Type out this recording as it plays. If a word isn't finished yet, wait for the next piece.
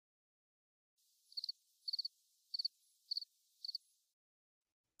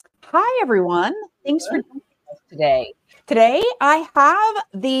Hi, everyone. Thanks for joining us today. Today, I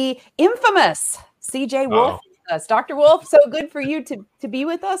have the infamous CJ Wolf with us. Dr. Wolf, so good for you to be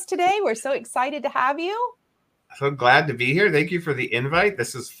with us today. We're so excited to have you. So glad to be here. Thank you for the invite.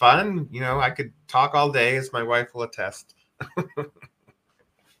 This is fun. You know, I could talk all day, as my wife will attest.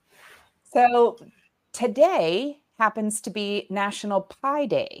 So today happens to be National Pi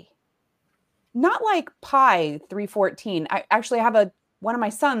Day. Not like Pi 314. I actually have one of my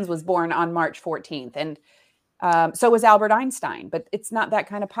sons was born on March 14th, and so was Albert Einstein, but it's not that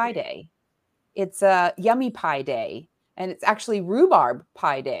kind of Pi Day. It's a Yummy Pie Day, and it's actually Rhubarb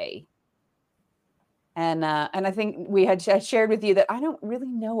Pie Day. And I think we had shared with you that I don't really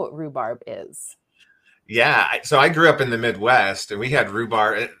know what rhubarb is. Yeah, so I grew up in the Midwest, and we had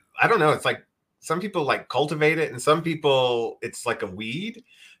rhubarb. I don't know. It's like some people like cultivate it, and some people it's like a weed.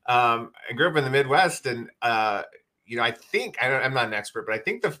 I grew up in the Midwest, and I think I'm not an expert, but I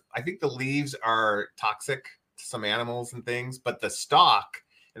think the leaves are toxic to some animals and things, but the stalk.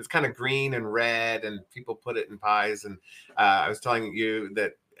 It's kind of green and red, and people put it in pies. And I was telling you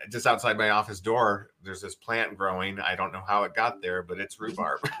that just outside my office door, there's this plant growing. I don't know how it got there, but it's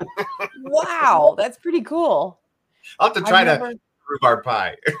rhubarb. Wow, that's pretty cool. I'll have to try to rhubarb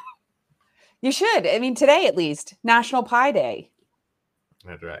pie. You should. I mean, today at least, National Pie Day.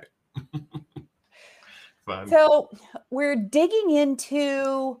 That's right. Fun. So we're digging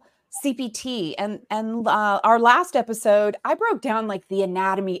into CPT, and our last episode, I broke down like the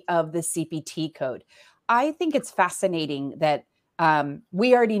anatomy of the CPT code. I think it's fascinating that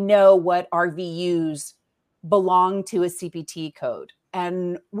we already know what RVUs belong to a CPT code,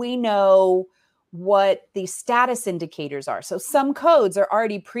 and we know what the status indicators are. So some codes are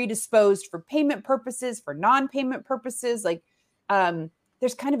already predisposed for payment purposes, for non-payment purposes. Like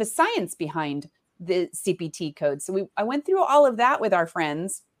there's kind of a science behind the CPT code. So I went through all of that with our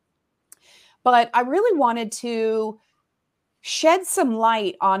friends. But I really wanted to shed some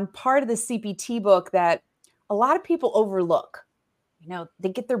light on part of the CPT book that a lot of people overlook. You know, they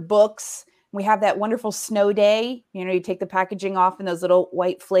get their books. We have that wonderful snow day. You know, you take the packaging off and those little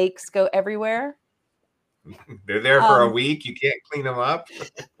white flakes go everywhere. They're there for a week. You can't clean them up.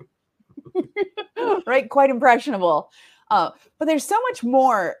 Right. Quite impressionable. But there's so much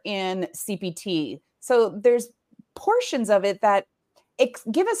more in CPT. So there's portions of it that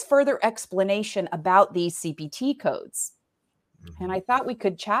give us further explanation about these CPT codes. Mm-hmm. And I thought we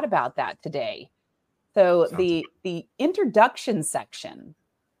could chat about that today. So the introduction section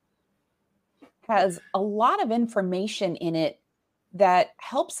has a lot of information in it that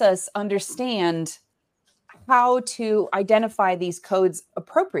helps us understand how to identify these codes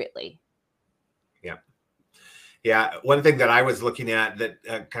appropriately. Yeah. One thing that I was looking at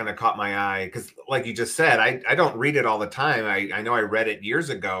that kind of caught my eye, because like you just said, I don't read it all the time. I know I read it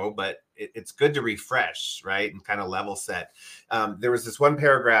years ago, but it's good to refresh, right? And kind of level set. There was this one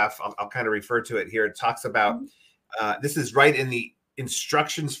paragraph, I'll kind of refer to it here. It talks about, this is right in the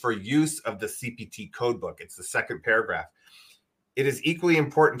instructions for use of the CPT codebook. It's the second paragraph. It is equally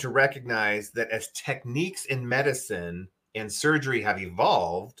important to recognize that as techniques in medicine and surgery have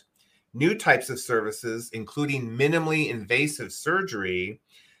evolved, new types of services, including minimally invasive surgery,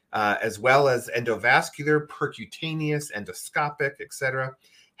 as well as endovascular, percutaneous, endoscopic, etc.,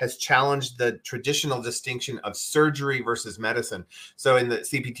 has challenged the traditional distinction of surgery versus medicine. So in the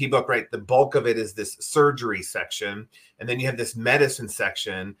CPT book, right, the bulk of it is this surgery section, and then you have this medicine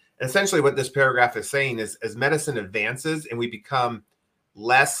section. And essentially what this paragraph is saying is as medicine advances and we become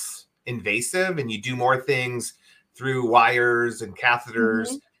less invasive and you do more things through wires and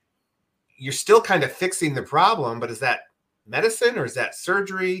catheters, you're still kind of fixing the problem, but is that medicine or is that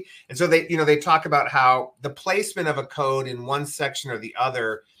surgery? And so they talk about how the placement of a code in one section or the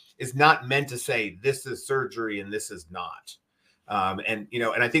other is not meant to say this is surgery and this is not. And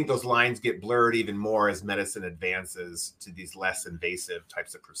I think those lines get blurred even more as medicine advances to these less invasive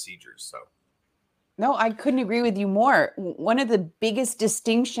types of procedures. So. No, I couldn't agree with you more. One of the biggest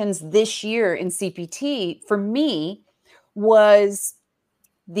distinctions this year in CPT for me was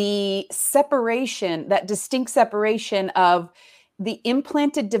the separation, that distinct separation of the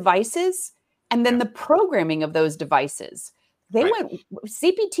implanted devices and then the programming of those devices.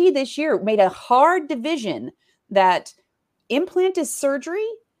 CPT this year made a hard division that implant is surgery,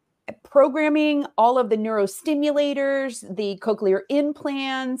 programming all of the neurostimulators, the cochlear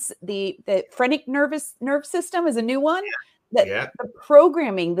implants, the phrenic nerve system is a new one. The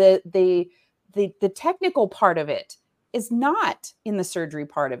programming, the technical part of it is not in the surgery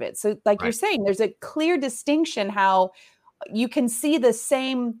part of it. So like you're saying, there's a clear distinction how you can see the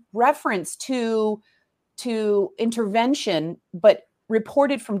same reference to intervention, but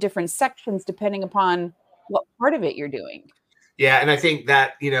reported from different sections depending upon what part of it you're doing. Yeah. And I think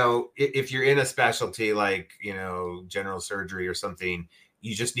that, if you're in a specialty like, general surgery or something,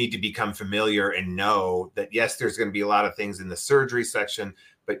 you just need to become familiar and know that, yes, there's going to be a lot of things in the surgery section,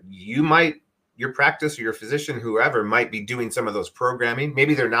 but your practice or your physician, whoever, might be doing some of those programming.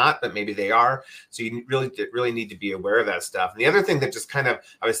 Maybe they're not, but maybe they are. So you really need to be aware of that stuff. And the other thing that just kind of,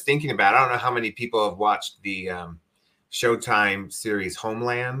 I was thinking about, I don't know how many people have watched the Showtime series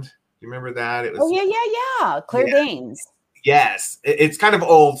Homeland. You remember that? It was, yeah. Claire Danes. Yes, it's kind of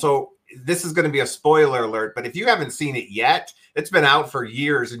old, so this is going to be a spoiler alert. But if you haven't seen it yet, it's been out for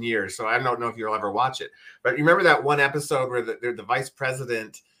years and years, so I don't know if you'll ever watch it. But you remember that one episode where the vice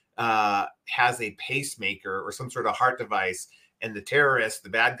president has a pacemaker or some sort of heart device, and the terrorists, the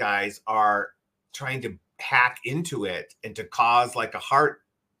bad guys, are trying to hack into it and to cause like a heart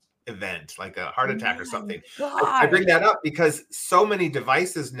event, like a heart attack or something. I bring that up because so many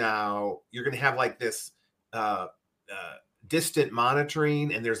devices now, you're going to have like this distant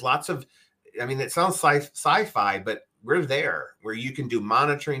monitoring, and there's lots of, I mean, it sounds sci-fi, but we're there where you can do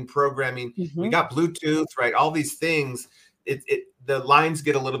monitoring, programming. We got Bluetooth, right? All these things. The lines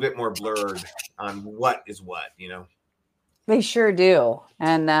get a little bit more blurred on what is what, They sure do.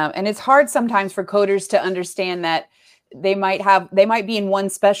 And it's hard sometimes for coders to understand that they might be in one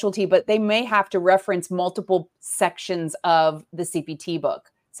specialty, but they may have to reference multiple sections of the CPT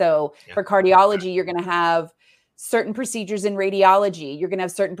book. So for cardiology, you're going to have certain procedures in radiology. You're going to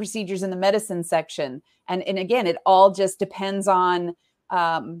have certain procedures in the medicine section. And again, it all just depends on,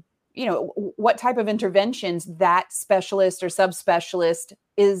 what type of interventions that specialist or subspecialist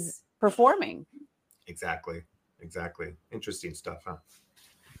is performing. Exactly. Interesting stuff, huh?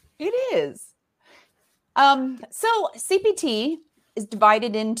 It is. So CPT is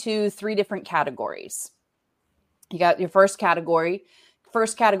divided into 3 different categories. You got your first category.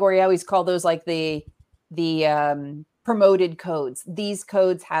 I always call those like the promoted codes. These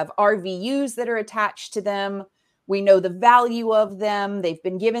codes have RVUs that are attached to them. We know the value of them. They've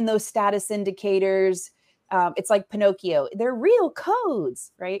been given those status indicators. It's like Pinocchio. They're real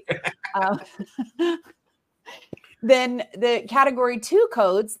codes, right? Then the category 2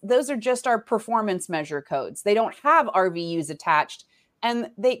 codes, those are just our performance measure codes. They don't have RVUs attached, and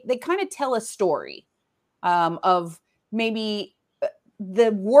they kind of tell a story of maybe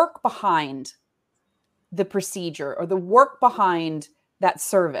the work behind the procedure or the work behind that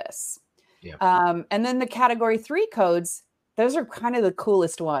service. Yeah. And then the category 3 codes, those are kind of the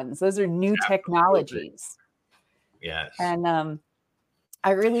coolest ones. Those are new technologies. Yes. And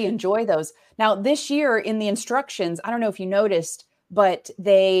I really enjoy those. Now, this year in the instructions, I don't know if you noticed, but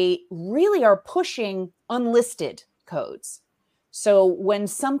they really are pushing unlisted codes. So when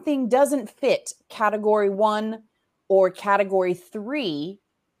something doesn't fit category 1 or category 3,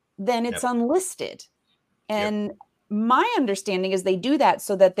 then it's unlisted. And my understanding is they do that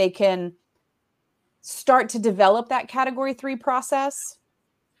so that they can start to develop that category 3 process.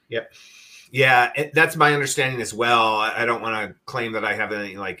 Yep. Yeah, that's my understanding as well. I don't want to claim that I have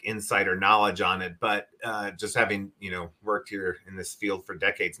any like insider knowledge on it, but just having, worked here in this field for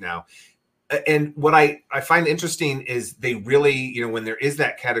decades now. And what I find interesting is they really, when there is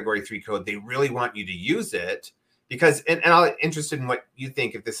that category 3 code, they really want you to use it because, and I'm interested in what you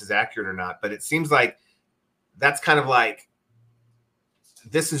think, if this is accurate or not, but it seems like that's kind of like,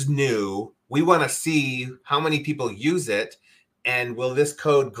 this is new. We want to see how many people use it. And will this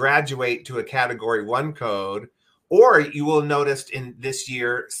code graduate to a category 1 code? Or you will notice in this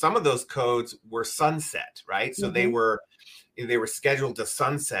year, some of those codes were sunset, right? So they were scheduled to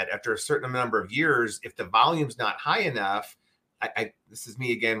sunset after a certain number of years. If the volume's not high enough, this is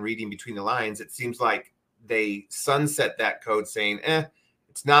me again reading between the lines, it seems like they sunset that code saying,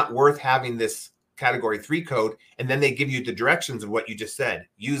 it's not worth having this category 3 code. And then they give you the directions of what you just said,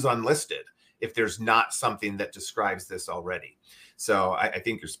 use unlisted if there's not something that describes this already. So I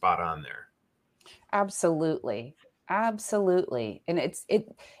think you're spot on there. Absolutely. And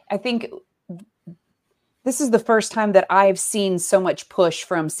I think this is the first time that I've seen so much push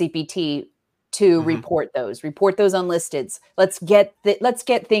from CPT to report those unlisteds. Let's get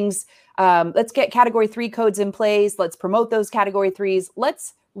things, let's get category 3 codes in place. Let's promote those category 3s.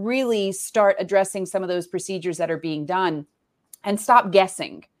 Let's really start addressing some of those procedures that are being done and stop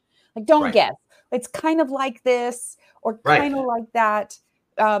guessing. Like, don't guess. It's kind of like this or kind of like that.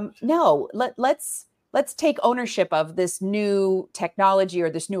 No, let's take ownership of this new technology or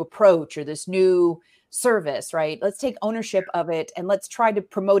this new approach or this new service, right? Let's take ownership of it and let's try to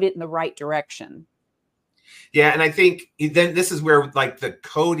promote it in the right direction. Yeah. And I think then this is where like the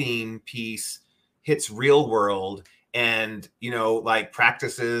coding piece hits real world. And, like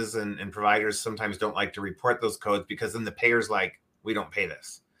practices and providers sometimes don't like to report those codes because then the payer's like, we don't pay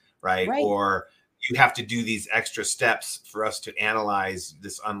this, right? Right. Or you have to do these extra steps for us to analyze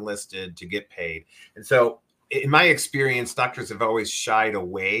this unlisted to get paid. And so in my experience, doctors have always shied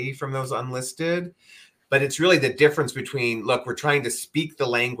away from those unlisted, but it's really the difference between, look, we're trying to speak the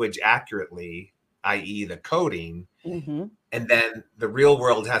language accurately, i.e. the coding, Mm-hmm. and then the real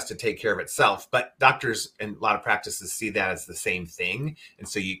world has to take care of itself. But doctors and a lot of practices see that as the same thing. And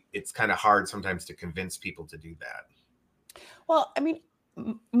so it's kind of hard sometimes to convince people to do that. Well, I mean,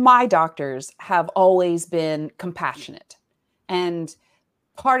 my doctors have always been compassionate. And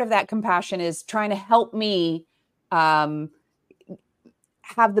part of that compassion is trying to help me have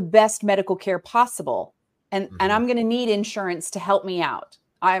the best medical care possible. And I'm going to need insurance to help me out.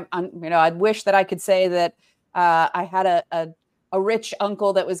 I'd wish that I could say that I had a rich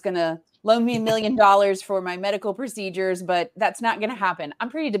uncle that was going to loan me $1 million for my medical procedures, but that's not going to happen. I'm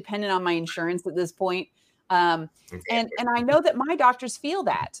pretty dependent on my insurance at this point. And I know that my doctors feel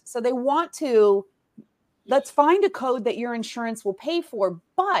that. So they want to, let's find a code that your insurance will pay for.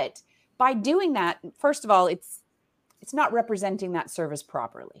 But by doing that, first of all, it's not representing that service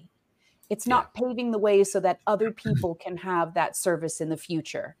properly. It's not paving the way so that other people can have that service in the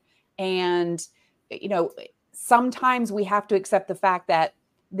future. And, sometimes we have to accept the fact that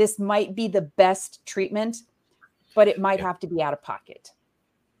this might be the best treatment, but it might have to be out of pocket,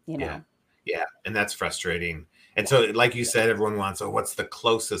 Yeah. And that's frustrating. And so, like you said, everyone wants, what's the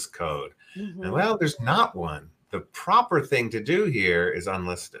closest code? Mm-hmm. And well, there's not one. The proper thing to do here is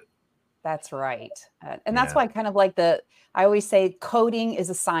unlisted. That's right. And that's why kind of like I always say coding is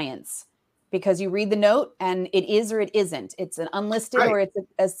a science, because you read the note and it is or it isn't. It's an unlisted or it's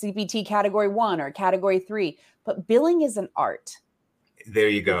a CPT category 1 or category 3. But billing is an art. There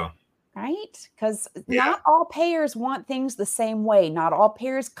you go. Right? Because not all payers want things the same way. Not all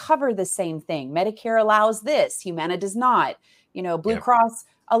payers cover the same thing. Medicare allows this. Humana does not. Blue Cross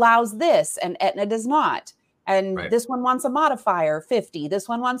allows this and Aetna does not. And this one wants a modifier 50. This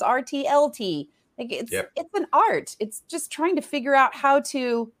one wants RTLT. Like it's an art. It's just trying to figure out how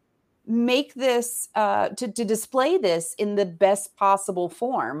to make this, to display this in the best possible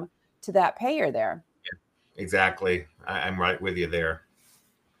form to that payer there. Yeah, exactly. I'm right with you there.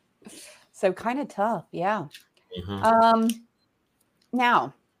 So kind of tough. Yeah. Mm-hmm.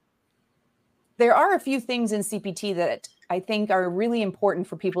 Now, there are a few things in CPT that I think are really important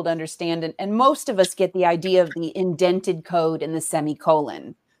for people to understand. And most of us get the idea of the indented code and the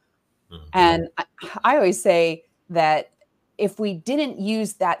semicolon. Mm-hmm. And I always say that if we didn't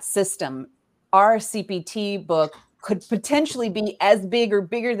use that system, our CPT book could potentially be as big or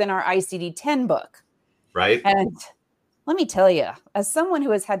bigger than our ICD-10 book. Right. And let me tell you, as someone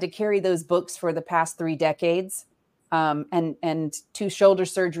who has had to carry those books for the past 3 decades, and 2 shoulder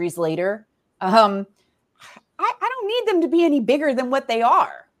surgeries later, I don't need them to be any bigger than what they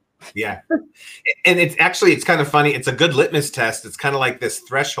are. Yeah. And it's kind of funny. It's a good litmus test. It's kind of like this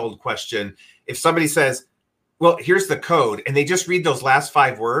threshold question. If somebody says, well, here's the code, and they just read those last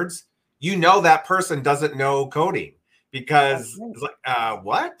 5 words, that person doesn't know coding, because it's like,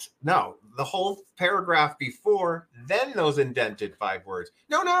 what? No, the whole paragraph before, then those indented 5 words.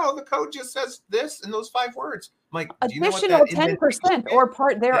 No, the code just says this in those 5 words. I'm like, additional 10% or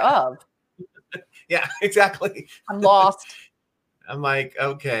part thereof. Yeah, exactly. I'm lost. I'm like,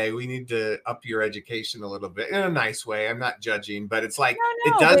 okay, we need to up your education a little bit in a nice way. I'm not judging, but it's like,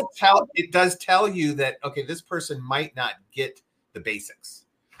 it does tell you that, okay, this person might not get the basics.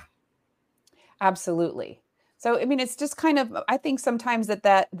 Absolutely. So, I mean, it's just kind of, I think sometimes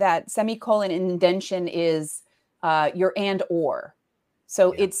that semicolon indentation is your and or.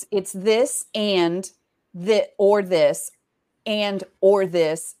 So it's this and or this and or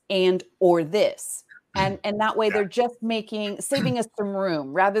this and or this. And that way they're just saving us some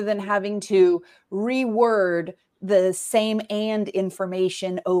room rather than having to reword the same and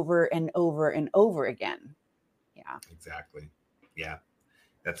information over and over and over again. Yeah. Exactly. Yeah.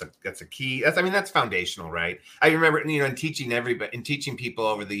 That's a key. That's foundational, right? I remember, in teaching people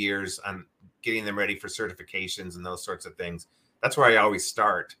over the years on getting them ready for certifications and those sorts of things. That's where I always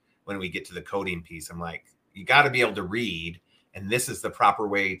start when we get to the coding piece. I'm like, you got to be able to read, and this is the proper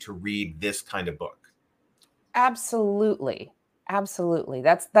way to read this kind of book. Absolutely. Absolutely.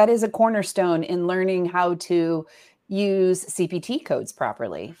 That is a cornerstone in learning how to use CPT codes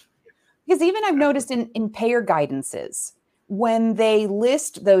properly. Because even I've noticed in payer guidances, when they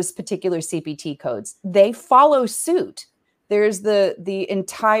list those particular CPT codes, they follow suit. There's the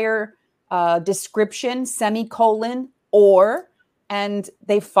entire description, semicolon, or, and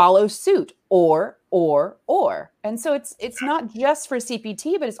they follow suit, or or. And so it's not just for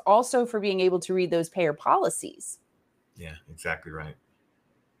CPT, but it's also for being able to read those payer policies. Yeah, exactly right.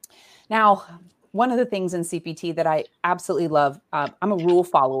 Now, one of the things in CPT that I absolutely love, I'm a rule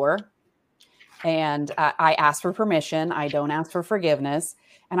follower, and I ask for permission. I don't ask for forgiveness.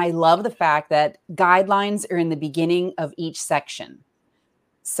 And I love the fact that guidelines are in the beginning of each section.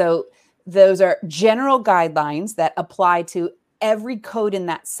 So those are general guidelines that apply to every code in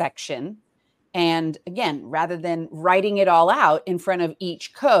that section. And again, rather than writing it all out in front of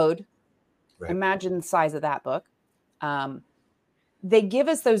each code, Right. imagine the size of that book. They give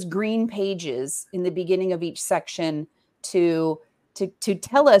us those green pages in the beginning of each section to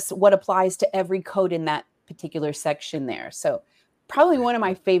tell us what applies to every code in that particular section there. So probably one of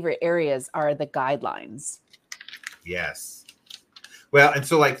my favorite areas are the guidelines. Yes. Well, and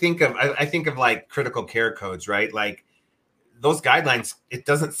so I think of like critical care codes, right? Like those guidelines, it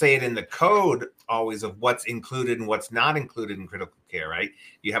doesn't say it in the code always of what's included and what's not included in critical care, right?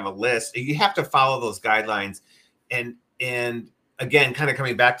 You have a list. You have to follow those guidelines. And again, kind of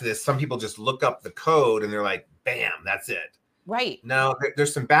coming back to this, some people just look up the code and they're like, bam, that's it. Right. No,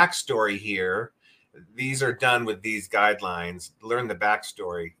 there's some backstory here. These are done with these guidelines. Learn the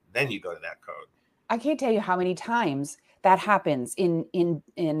backstory, then you go to that code. I can't tell you how many times that happens in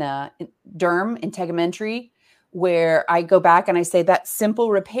derm, in tegumentary, where I go back and I say that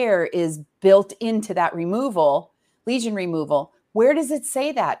simple repair is built into that removal, lesion removal. Where does it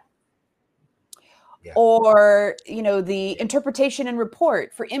say that? Yeah. Or, the interpretation and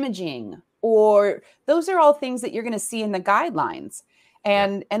report for imaging, or those are all things that you're going to see in the guidelines.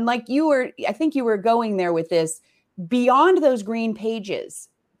 And like I think you were going there with this, beyond those green pages,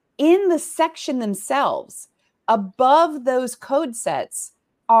 in the section themselves, above those code sets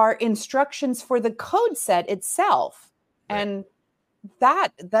are instructions for the code set itself. Right. And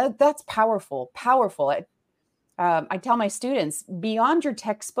that's powerful. I tell my students, beyond your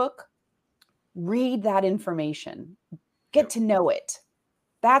textbook, read that information, get to know it.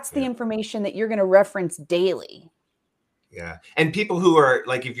 That's the information that you're going to reference daily. Yeah. And people who are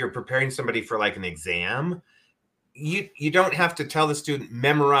like, if you're preparing somebody for like an exam, you don't have to tell the student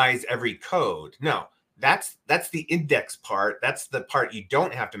memorize every code. No, that's the index part. That's the part you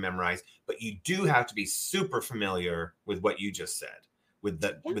don't have to memorize, but you do have to be super familiar with what you just said, with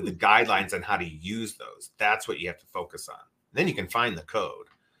the guidelines on how to use those. That's what you have to focus on. Then you can find the code.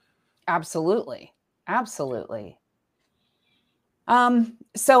 Absolutely.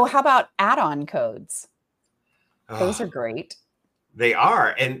 So how about add-on codes? Those are great. They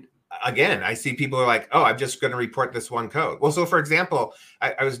are. And again, I see people are like, oh, I'm just going to report this one code. Well, so for example,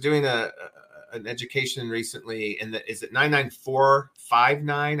 I was doing an education recently, and is it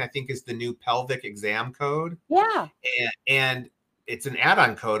 99459, I think is the new pelvic exam code. Yeah. And it's an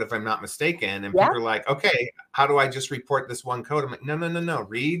add-on code, if I'm not mistaken. And people are like, okay, how do I just report this one code? I'm like, no.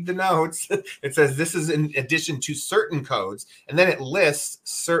 Read the notes. It says this is in addition to certain codes. And then it lists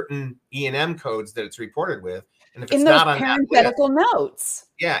certain E&M codes that it's reported with. And if it's not on parenthetical notes.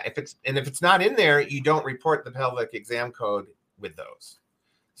 Yeah. If it's not in there, you don't report the pelvic exam code with those.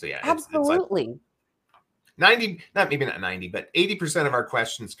 So yeah, absolutely. It's like 90, maybe not 90, but 80% of our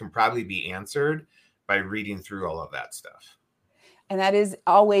questions can probably be answered by reading through all of that stuff. And that is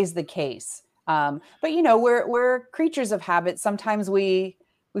always the case. But we're creatures of habit. Sometimes we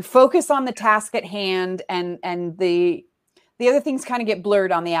focus on the task at hand, and the other things kind of get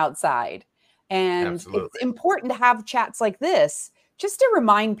blurred on the outside. And It's important to have chats like this just to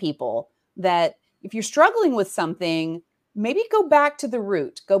remind people that if you're struggling with something, maybe go back to the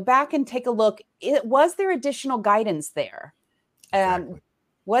root. Go back and take a look. Was there additional guidance there? Exactly.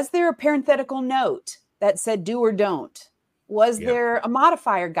 Was there a parenthetical note that said do or don't? Was there a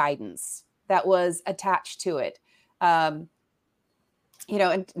modifier guidance that was attached to it? And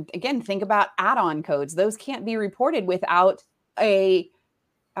again, think about add-on codes. Those can't be reported without a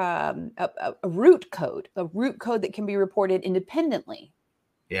root code that can be reported independently.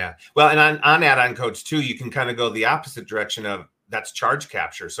 Yeah. Well, and on add-on codes too, you can kind of go the opposite direction of that's charge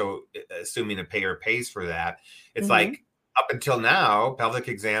capture. So assuming a payer pays for that, it's like up until now, pelvic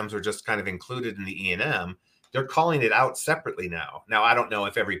exams were just kind of included in the E&M. They're calling it out separately now. Now, I don't know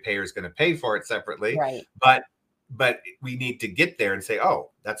if every payer is going to pay for it separately, right? But we need to get there and say,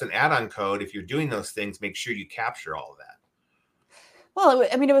 oh, that's an add-on code. If you're doing those things, make sure you capture all of that. Well,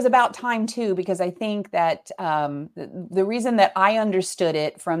 I mean, it was about time too, because I think that the reason that I understood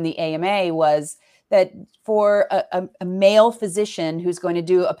it from the AMA was that for a male physician who's going to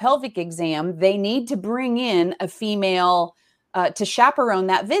do a pelvic exam, they need to bring in a female to chaperone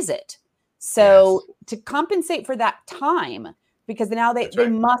that visit. So to compensate for that time, because now they, That's they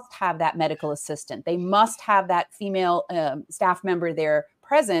right. must have that medical assistant. They must have that female staff member there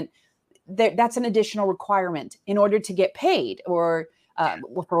present. That's an additional requirement in order to get paid, or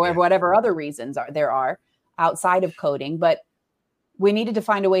for whatever other reasons there are outside of coding. But we needed to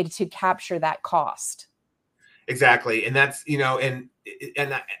find a way to capture that cost. Exactly. And that's, and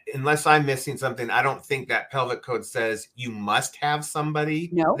unless I'm missing something, I don't think that pelvic code says you must have somebody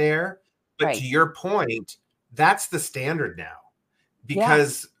No, there. But to right. your point, that's the standard now Yeah,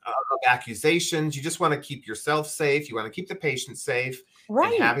 because of accusations. You just want to keep yourself safe. You want to keep the patient safe. And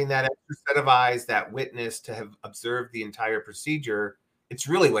right. having that extra set of eyes, that witness to have observed the entire procedure, it's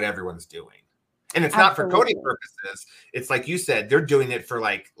really what everyone's doing. And it's not for coding Absolutely. purposes. It's like you said, they're doing it for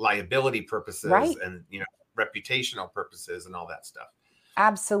like liability purposes Right. and, reputational purposes and all that stuff.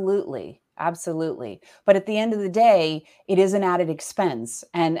 Absolutely. Absolutely. But at the end of the day, it is an added expense.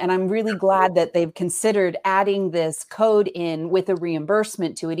 And I'm really glad that they've considered adding this code in with a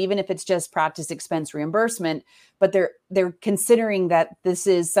reimbursement to it, even if it's just practice expense reimbursement. But they're considering that this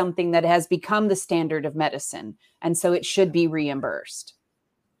is something that has become the standard of medicine. And so it should be reimbursed.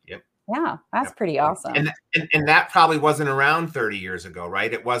 Yep. Yeah, that's pretty And, awesome. and that probably wasn't around 30 years ago,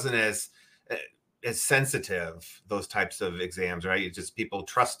 right? It wasn't as sensitive, those types of exams, right? It's just people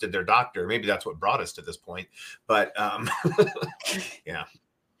trusted their doctor. Maybe that's what brought us to this point. But yeah.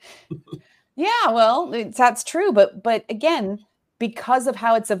 Yeah, well, that's true. But again, because of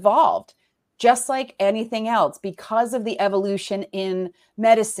how it's evolved, just like anything else, because of the evolution in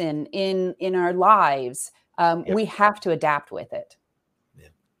medicine, in our lives, Yep. we have to adapt with it. Yeah.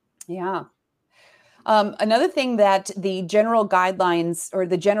 Yeah. Another thing that the general guidelines or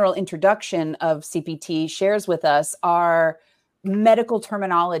the general introduction of CPT shares with us are medical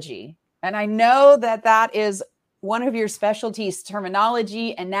terminology. And I know that that is one of your specialties,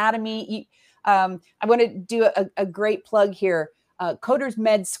 terminology, anatomy. I want to do a great plug here. Coders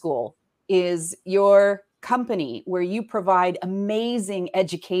Med School is your company where you provide amazing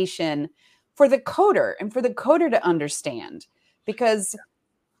education for the coder and for the coder to understand. Because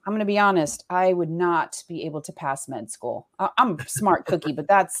I'm going to be honest, I would not be able to pass med school. I'm a smart cookie, but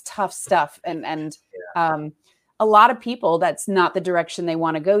that's tough stuff. And a lot of people, that's not the direction they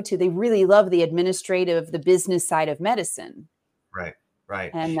want to go to. They really love the administrative, the business side of medicine. Right.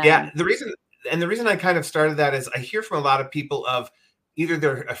 Right. And Yeah. The reason I kind of started that is I hear from a lot of people of either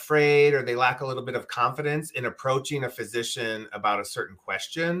they're afraid or they lack a little bit of confidence in approaching a physician about a certain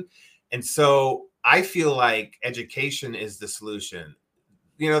question. And so I feel like education is the solution.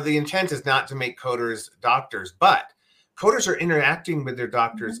 The intent is not to make coders doctors, but coders are interacting with their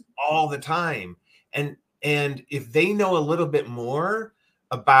doctors all the time. And if they know a little bit more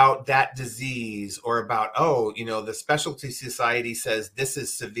about that disease or about, the specialty society says this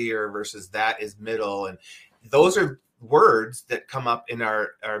is severe versus that is middle. And those are words that come up in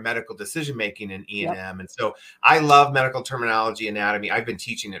our medical decision making in E&M. Yep. And so I love medical terminology, anatomy. I've been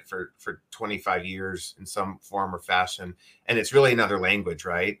teaching it for 25 years in some form or fashion. And it's really another language,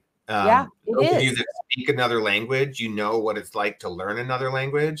 right? Yeah, it those is. of you that speak another language, you know what it's like to learn another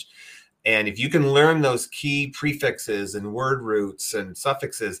language. And if you can learn those key prefixes and word roots and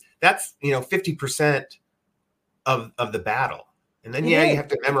suffixes, that's, 50% of the battle. And then, you have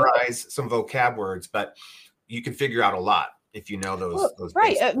to memorize some vocab words, but you can figure out a lot if you know those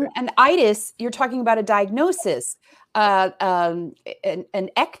right. And itis, you're talking about a diagnosis. An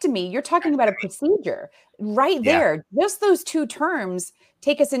ectomy, you're talking about a procedure right there. Just those two terms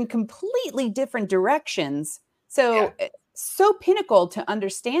take us in completely different directions. So, so pinnacle to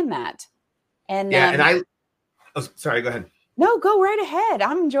understand that. And sorry, go ahead. No, go right ahead.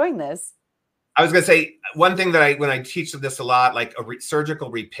 I'm enjoying this. I was going to say one thing that when I teach this a lot, like a surgical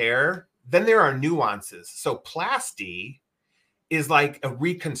repair, then there are nuances. So plasty is like a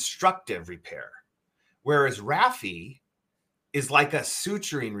reconstructive repair, whereas RAFI is like a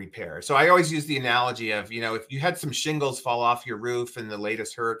suturing repair. So I always use the analogy of, if you had some shingles fall off your roof in the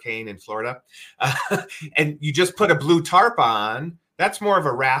latest hurricane in Florida, and you just put a blue tarp on, that's more of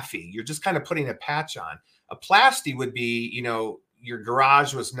a RAFI. You're just kind of putting a patch on. A plasty would be, your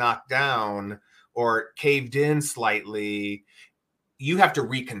garage was knocked down or caved in slightly. You have to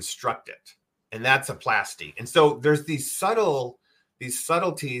reconstruct it. And that's a plasty. And so there's these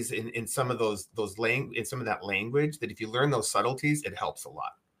subtleties in some of in some of that language that if you learn those subtleties, it helps a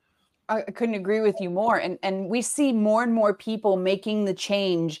lot. I couldn't agree with you more. And we see more and more people making the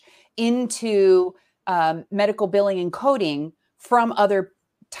change into medical billing and coding from other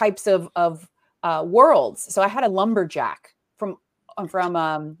types of worlds. So I had a lumberjack from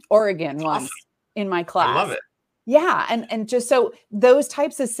Oregon once in my class. I love it. Yeah, and just so those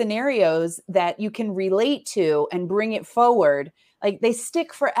types of scenarios that you can relate to and bring it forward, like they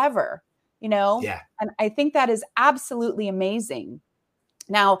stick forever, you know? Yeah. And I think that is absolutely amazing.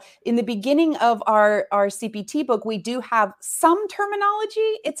 Now, in the beginning of our CPT book, we do have some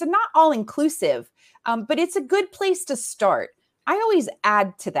terminology. It's not all inclusive, but it's a good place to start. I always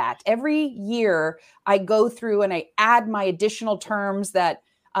add to that. Every year, I go through and I add my additional terms that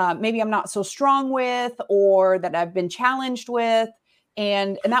maybe I'm not so strong with or that I've been challenged with.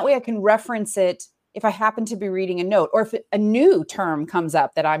 And that way I can reference it if I happen to be reading a note or if a new term comes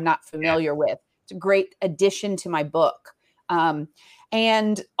up that I'm not Yeah. familiar with. It's a great addition to my book.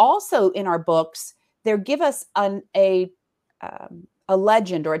 And also in our books, they give us a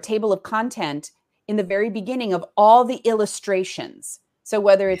legend or a table of content in the very beginning of all the illustrations. So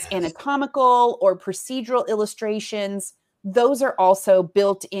whether it's Yes. anatomical or procedural illustrations, those are also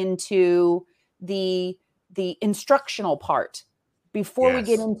built into the the instructional part before we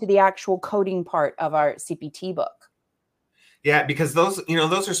get Yes. into the actual coding part of our CPT book. Yeah, because those,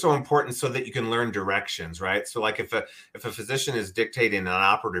 those are so important so that you can learn directions, right? So like if a physician is dictating an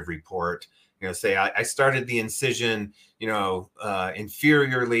operative report, say I started the incision,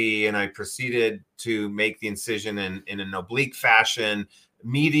 inferiorly, and I proceeded to make the incision in an oblique fashion,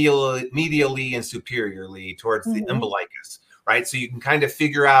 medially and superiorly towards the Mm-hmm. umbilicus, right? So you can kind of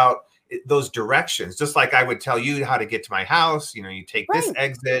figure out those directions, just like I would tell you how to get to my house. You take this Right.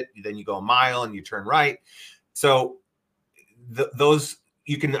 exit, then you go a mile and you turn right. So those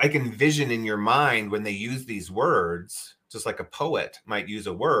I can envision in your mind when they use these words, just like a poet might use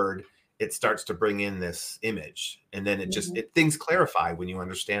a word, it starts to bring in this image, and then Mm-hmm. things clarify when you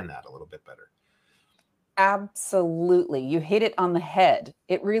understand that a little bit better. Absolutely. You hit it on the head.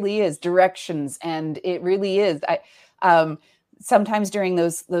 It really is directions and it really is. I sometimes during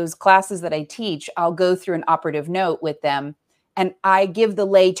those classes that I teach, I'll go through an operative note with them and I give the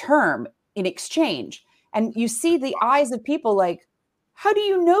lay term in exchange. And you see the eyes of people like, how do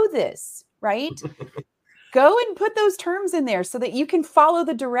you know this? Right? Go and put those terms in there so that you can follow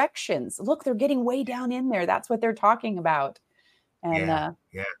the directions. Look, they're getting way down in there. That's what they're talking about. And Yeah,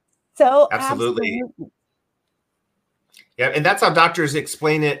 yeah, so absolutely. absolutely. Yeah, and that's how doctors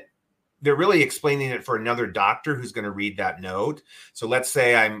explain it. They're really explaining it for another doctor who's going to read that note. So let's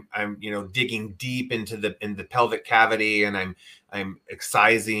say I'm digging deep into the pelvic cavity, and I'm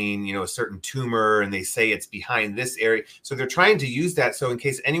excising a certain tumor, and they say it's behind this area. So they're trying to use that so in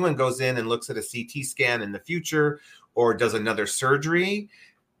case anyone goes in and looks at a CT scan in the future or does another surgery,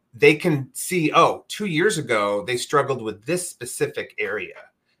 they can see, oh, 2 years ago they struggled with this specific area,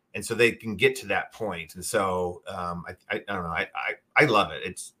 and so they can get to that point. And so I don't know, I love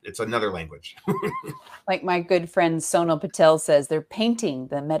it. It's another language. Like my good friend Sonal Patel says, they're painting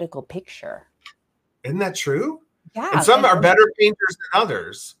the medical picture. Isn't that true? And Yeah. some are And better painters than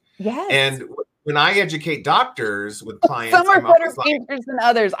others. yes, And when I educate doctors with clients, some are I'm better always like, painters than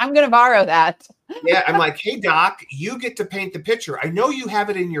others. I'm going to borrow that. yeah, I'm like, hey doc, you get to paint the picture. I know you have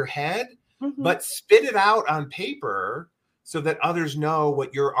it in your head, Mm-hmm. but spit it out on paper so that others know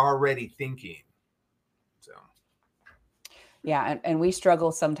what you're already thinking. So Yeah. And we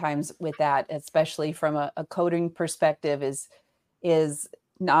struggle sometimes with that, especially from a coding perspective is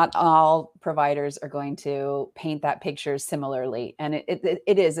not all providers are going to paint that picture similarly. And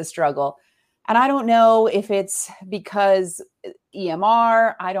it is a struggle. And I don't know if it's because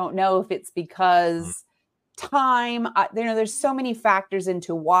EMR, I don't know if it's mm, because time, there's so many factors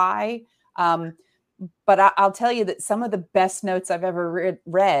into why. Um, but I'll tell you that some of the best notes I've ever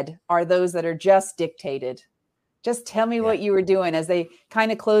read are those that are just dictated. Just tell me yeah, what you were doing as they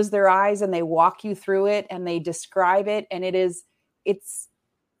kind of close their eyes and they walk you through it and they describe it. And it's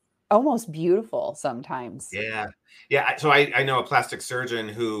almost beautiful sometimes. yeah, yeah. So I know a plastic surgeon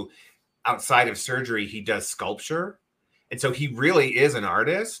who, outside of surgery, he does sculpture, and so he really is an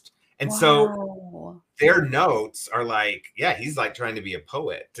artist. And so Wow. their notes are like, yeah, he's like trying to be a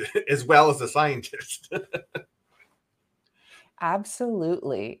poet as well as a scientist.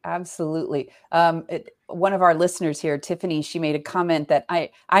 Absolutely. Absolutely. One of our listeners here, Tiffany, she made a comment that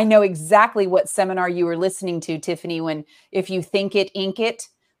I know exactly what seminar you were listening to, Tiffany, when if you think it, ink it.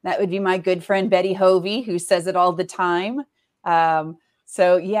 That would be my good friend Betty Hovey, who says it all the time.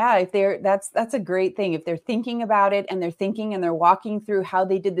 So yeah, if that's a great thing. If they're thinking about it and they're thinking and they're walking through how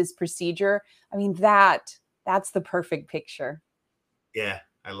they did this procedure, I mean that's the perfect picture. Yeah,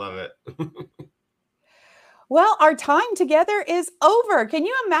 I love it. Well, our time together is over. Can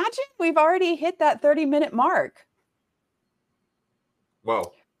you imagine? We've already hit that 30-minute mark.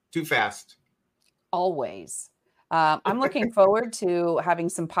 Whoa, too fast. Always. I'm looking forward to having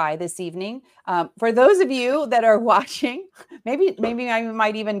some pie this evening. For those of you that are watching, maybe I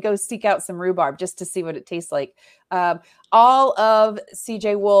might even go seek out some rhubarb just to see what it tastes like. All of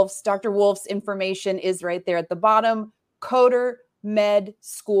Dr. Wolf's information is right there at the bottom,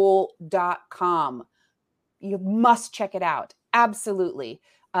 codermedschool.com. You must check it out. Absolutely.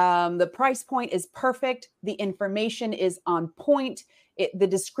 The price point is perfect. The information is on point. The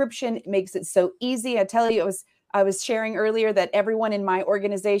description makes it so easy. I tell you, I was sharing earlier that everyone in my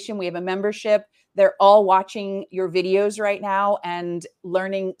organization, we have a membership. They're all watching your videos right now and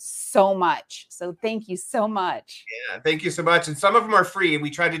learning so much. So thank you so much. Yeah, thank you so much. And some of them are free. We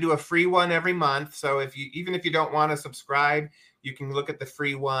try to do a free one every month. So even if you don't want to subscribe, you can look at the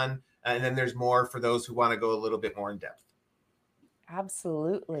free one. And then there's more for those who want to go a little bit more in depth.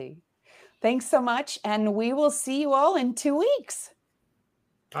 Absolutely. Thanks so much. And we will see you all in 2 weeks.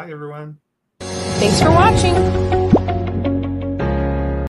 Bye, everyone. Thanks for watching.